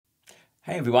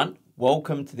Hey everyone,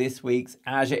 welcome to this week's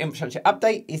Azure Infrastructure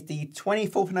Update. It's the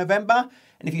 24th of November,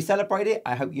 and if you celebrate it,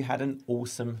 I hope you had an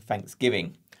awesome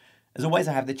Thanksgiving. As always,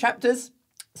 I have the chapters,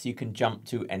 so you can jump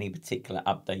to any particular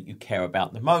update you care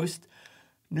about the most.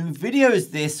 New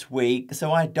videos this week,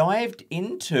 so I dived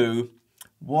into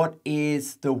what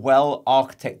is the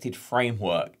well-architected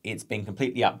framework. It's been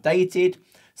completely updated,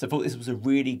 so I thought this was a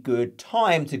really good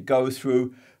time to go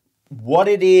through what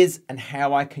it is and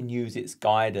how I can use its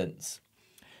guidance.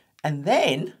 And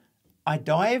then I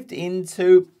dived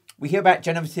into, we hear about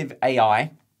generative AI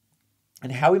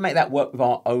and how we make that work with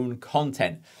our own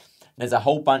content. There's a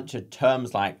whole bunch of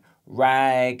terms like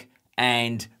RAG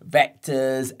and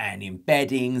vectors and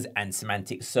embeddings and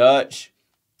semantic search.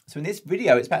 So in this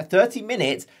video, it's about 30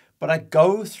 minutes, but I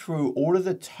go through all of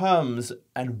the terms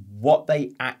and what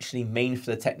they actually mean for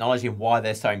the technology and why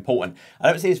they're so important. I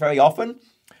don't see this very often,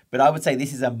 but I would say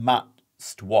this is a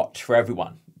must watch for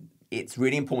everyone. It's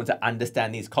really important to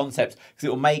understand these concepts because it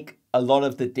will make a lot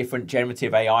of the different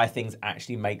generative AI things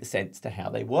actually make sense to how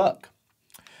they work.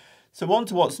 So on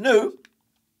to what's new.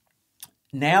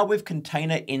 Now with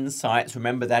Container Insights,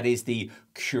 remember that is the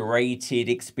curated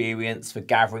experience for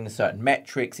gathering certain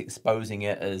metrics, exposing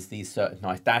it as these certain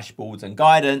nice dashboards and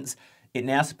guidance. It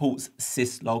now supports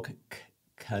Syslog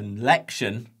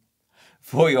collection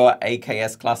for your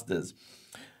AKS clusters.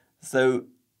 So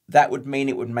that would mean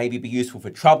it would maybe be useful for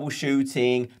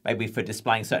troubleshooting, maybe for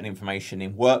displaying certain information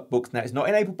in workbooks. Now, it's not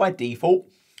enabled by default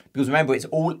because remember, it's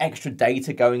all extra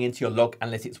data going into your log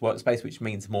analytics workspace, which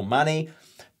means more money,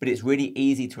 but it's really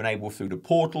easy to enable through the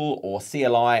portal or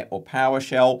CLI or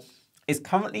PowerShell. It's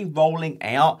currently rolling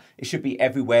out. It should be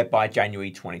everywhere by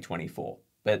January 2024.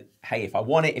 But hey, if I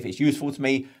want it, if it's useful to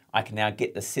me, I can now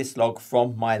get the Syslog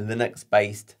from my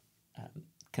Linux-based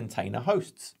container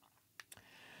hosts.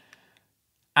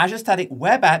 Azure Static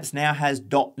Web Apps now has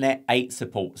 .NET 8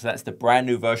 support, so that's the brand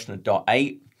new version of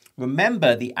 .8.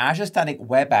 Remember, the Azure Static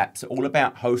Web Apps are all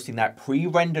about hosting that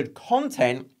pre-rendered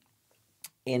content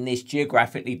in this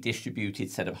geographically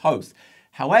distributed set of hosts.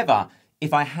 However,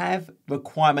 if I have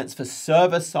requirements for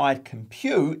server-side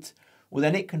compute, well,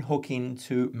 then it can hook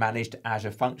into managed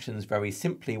Azure functions very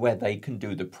simply where they can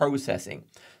do the processing.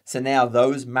 So now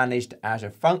those managed Azure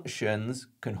functions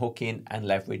can hook in and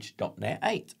leverage .NET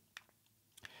 8.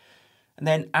 And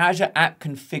then Azure App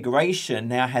Configuration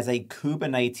now has a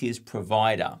Kubernetes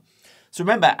provider. So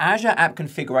remember, Azure App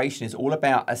Configuration is all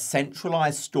about a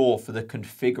centralized store for the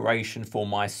configuration for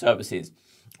my services.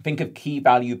 Think of key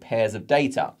value pairs of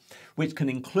data, which can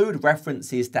include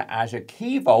references to Azure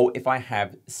Key Vault if I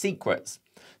have secrets.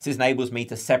 So this enables me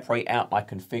to separate out my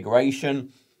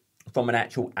configuration from an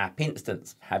actual app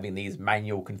instance, having these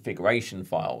manual configuration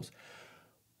files.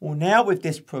 Well, now with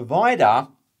this provider,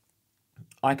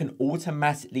 I can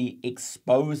automatically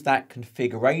expose that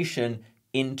configuration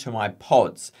into my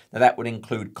pods. Now that would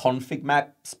include config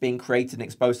maps being created and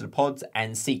exposed to the pods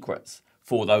and secrets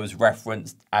for those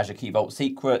referenced Azure Key Vault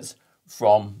secrets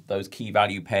from those key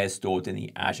value pairs stored in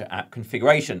the Azure App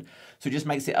Configuration. So it just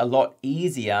makes it a lot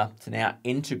easier to now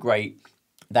integrate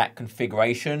that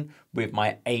configuration with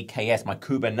my AKS, my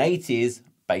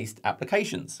Kubernetes-based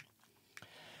applications.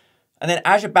 And then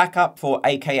Azure Backup for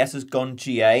AKS has gone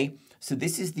GA. So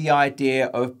this is the idea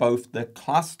of both the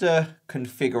cluster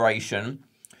configuration,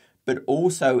 but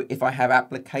also if I have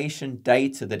application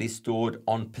data that is stored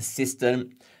on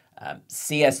persistent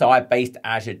CSI-based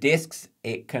Azure disks,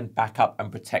 it can back up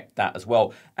and protect that as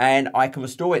well. And I can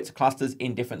restore it to clusters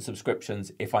in different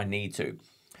subscriptions if I need to.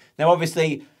 Now,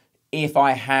 obviously, if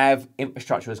I have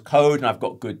infrastructure as code and I've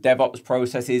got good DevOps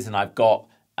processes and I've got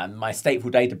my stateful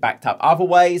data backed up other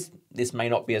ways, this may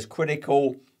not be as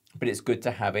critical, but it's good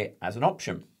to have it as an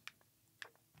option.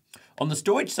 On the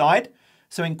storage side,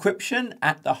 so encryption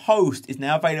at the host is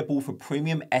now available for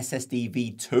premium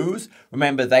SSDv2s.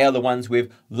 Remember, they are the ones with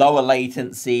lower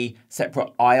latency,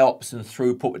 separate IOPS and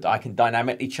throughput that I can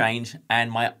dynamically change,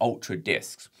 and my Ultra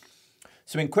disks.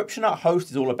 So encryption at host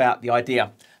is all about the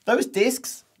idea. Those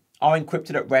disks are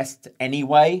encrypted at rest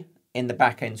anyway in the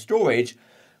backend storage,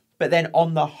 but then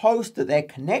on the host that they're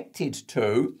connected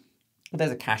to,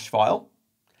 there's a cache file.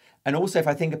 And also if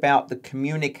I think about the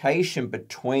communication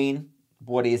between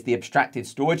what is the abstracted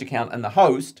storage account and the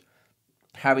host,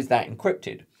 how is that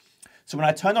encrypted? So when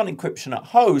I turn on encryption at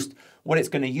host, what it's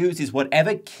going to use is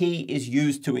whatever key is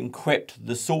used to encrypt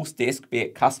the source disk, be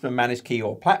it customer managed key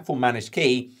or platform managed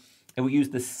key, it will use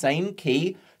the same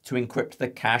key to encrypt the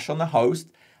cache on the host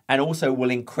and also will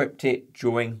encrypt it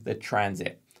during the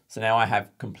transit. So now I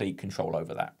have complete control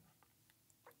over that.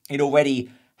 It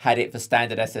already had it for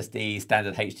standard SSD,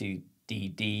 standard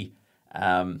HDD,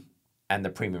 and the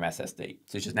premium SSD.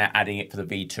 So it's just now adding it for the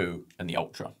V2 and the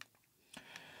Ultra.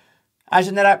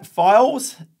 Azure NetApp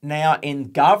Files, now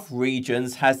in Gov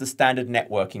regions, has the standard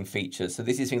networking features. So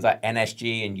this is things like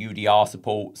NSG and UDR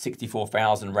support,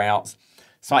 64,000 routes,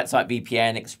 site-side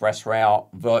VPN, Express Route,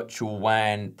 virtual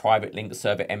WAN, private link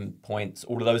server endpoints,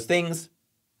 all of those things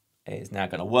is now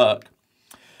going to work.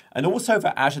 And also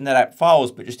for Azure NetApp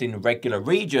Files, but just in regular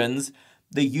regions,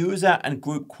 the user and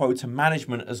group quota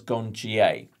management has gone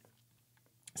GA.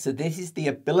 So this is the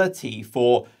ability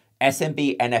for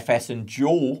SMB, NFS, and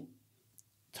dual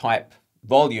type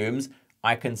volumes.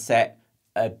 I can set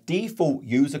a default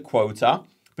user quota,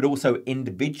 but also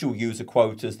individual user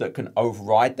quotas that can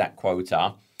override that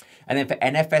quota. And then for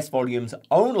NFS volumes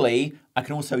only, I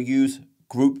can also use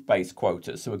group-based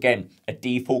quotas. So again, a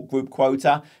default group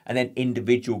quota and then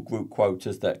individual group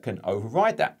quotas that can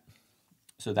override that.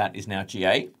 So that is now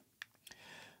GA.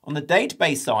 On the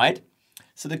database side,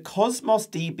 so the Cosmos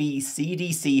DB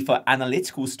CDC for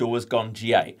analytical store has gone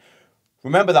GA.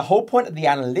 Remember, the whole point of the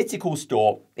analytical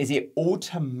store is it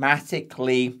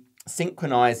automatically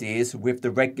synchronizes with the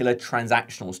regular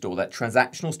transactional store. That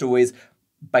transactional store is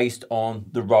based on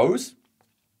the rows,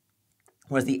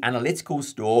 whereas the analytical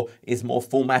store is more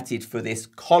formatted for this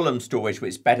column storage, which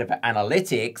is better for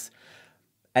analytics,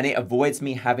 and it avoids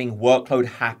me having workload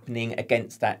happening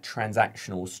against that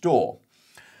transactional store.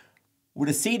 With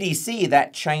a CDC,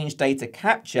 that change data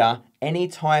capture,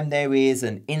 anytime there is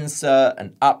an insert,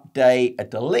 an update, a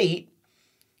delete,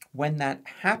 when that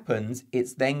happens,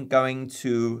 it's then going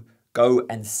to go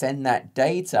and send that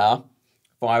data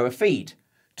via a feed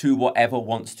to whatever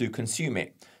wants to consume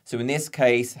it. So in this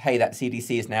case, hey, that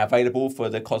CDC is now available for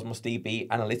the Cosmos DB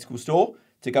analytical store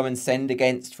to go and send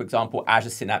against, for example, Azure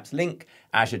Synapse Link,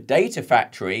 Azure Data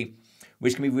Factory,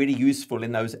 which can be really useful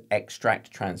in those extract,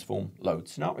 transform, load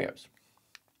scenarios.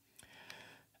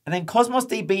 And then Cosmos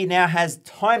DB now has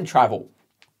time travel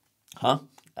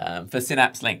for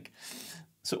Synapse Link.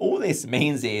 So all this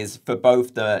means is for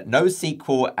both the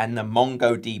NoSQL and the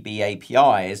MongoDB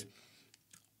APIs,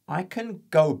 I can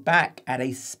go back at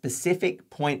a specific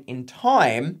point in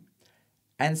time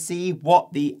and see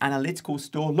what the analytical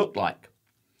store looked like.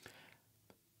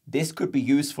 This could be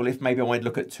useful if maybe I want to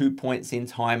look at 2 points in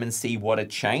time and see what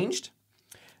had changed.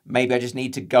 Maybe I just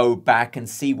need to go back and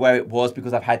see where it was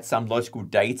because I've had some logical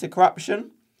data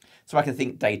corruption. So I can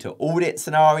think data audit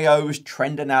scenarios,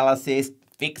 trend analysis,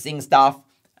 fixing stuff.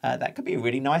 That could be a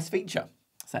really nice feature.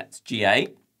 So that's GA.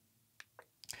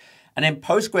 And then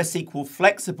PostgreSQL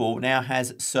Flexible now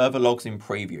has server logs in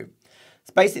preview.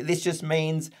 So basically this just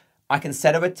means I can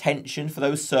set a retention for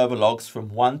those server logs from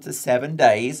 1 to 7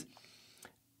 days.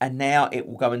 And now it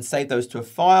will go and save those to a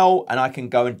file, and I can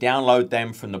go and download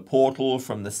them from the portal,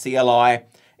 from the CLI.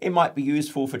 It might be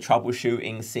useful for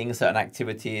troubleshooting, seeing certain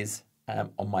activities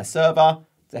on my server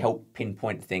to help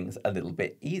pinpoint things a little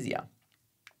bit easier.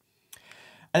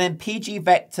 And then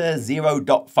pgvector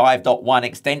 0.5.1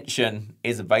 extension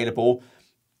is available.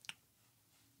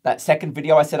 That second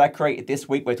video I said I created this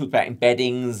week where I talked about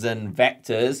embeddings and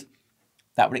vectors,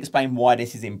 that would explain why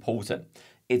this is important.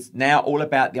 It's now all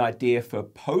about the idea for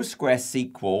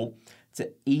PostgreSQL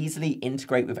to easily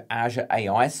integrate with Azure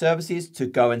AI services, to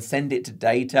go and send it to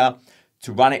data,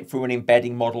 to run it through an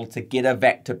embedding model, to get a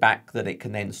vector back that it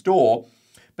can then store.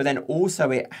 But then also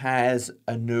it has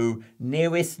a new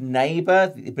nearest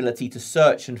neighbor, the ability to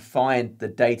search and find the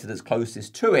data that's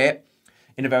closest to it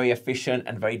in a very efficient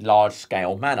and very large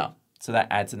scale manner. So that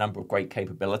adds a number of great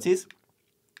capabilities.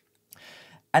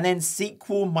 And then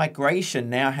SQL Migration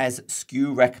now has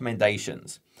SKU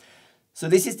recommendations. So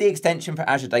this is the extension for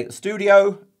Azure Data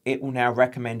Studio. It will now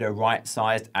recommend a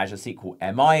right-sized Azure SQL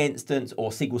MI instance or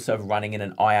SQL Server running in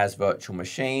an IaaS virtual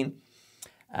machine.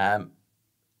 And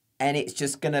it's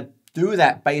just going to do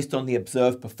that based on the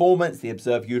observed performance, the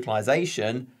observed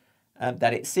utilization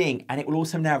that it's seeing. And it will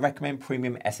also now recommend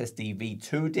premium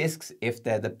SSDv2 disks if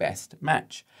they're the best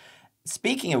match.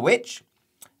 Speaking of which,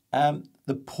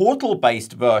 the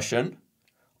portal-based version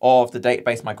of the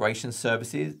database migration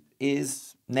services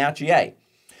is now GA.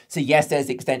 So yes, there's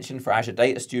the extension for Azure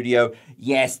Data Studio.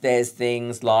 Yes, there's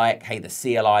things like, hey, the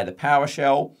CLI, the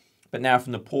PowerShell. But now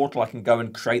from the portal, I can go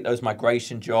and create those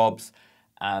migration jobs,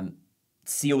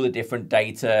 see all the different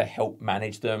data, help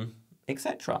manage them,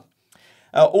 etc.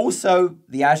 Also,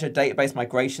 the Azure Database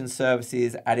Migration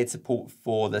Services added support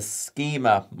for the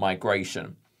schema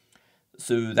migration.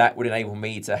 So that would enable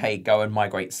me to, hey, go and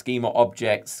migrate schema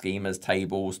objects, schemas,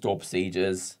 tables, store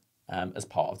procedures as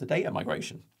part of the data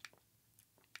migration.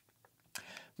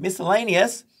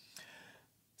 Miscellaneous.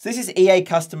 So this is EA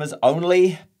customers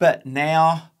only, but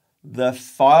now the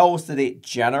files that it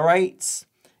generates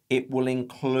it will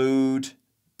include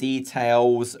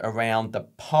details around the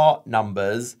part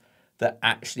numbers that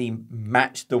actually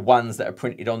match the ones that are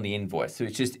printed on the invoice. So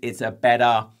it's a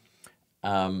better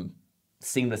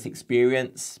seamless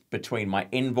experience between my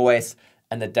invoice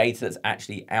and the data that's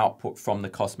actually output from the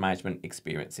cost management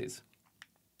experiences.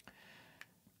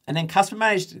 And then custom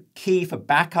managed key for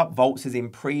backup vaults is in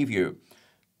preview.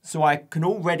 So I can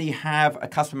already have a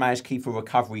custom managed key for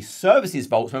recovery services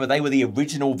vaults. Remember, they were the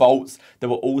original vaults that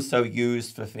were also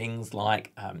used for things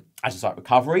like Azure Site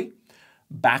Recovery.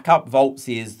 Backup vaults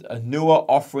is a newer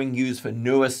offering used for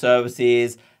newer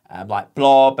services like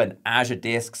Blob and Azure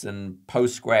Disks and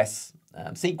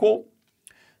PostgreSQL.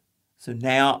 So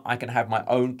now I can have my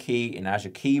own key in Azure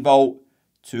Key Vault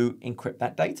to encrypt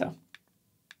that data.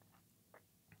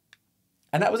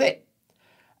 And that was it.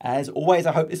 As always,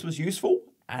 I hope this was useful.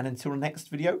 And until the next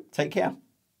video, take care.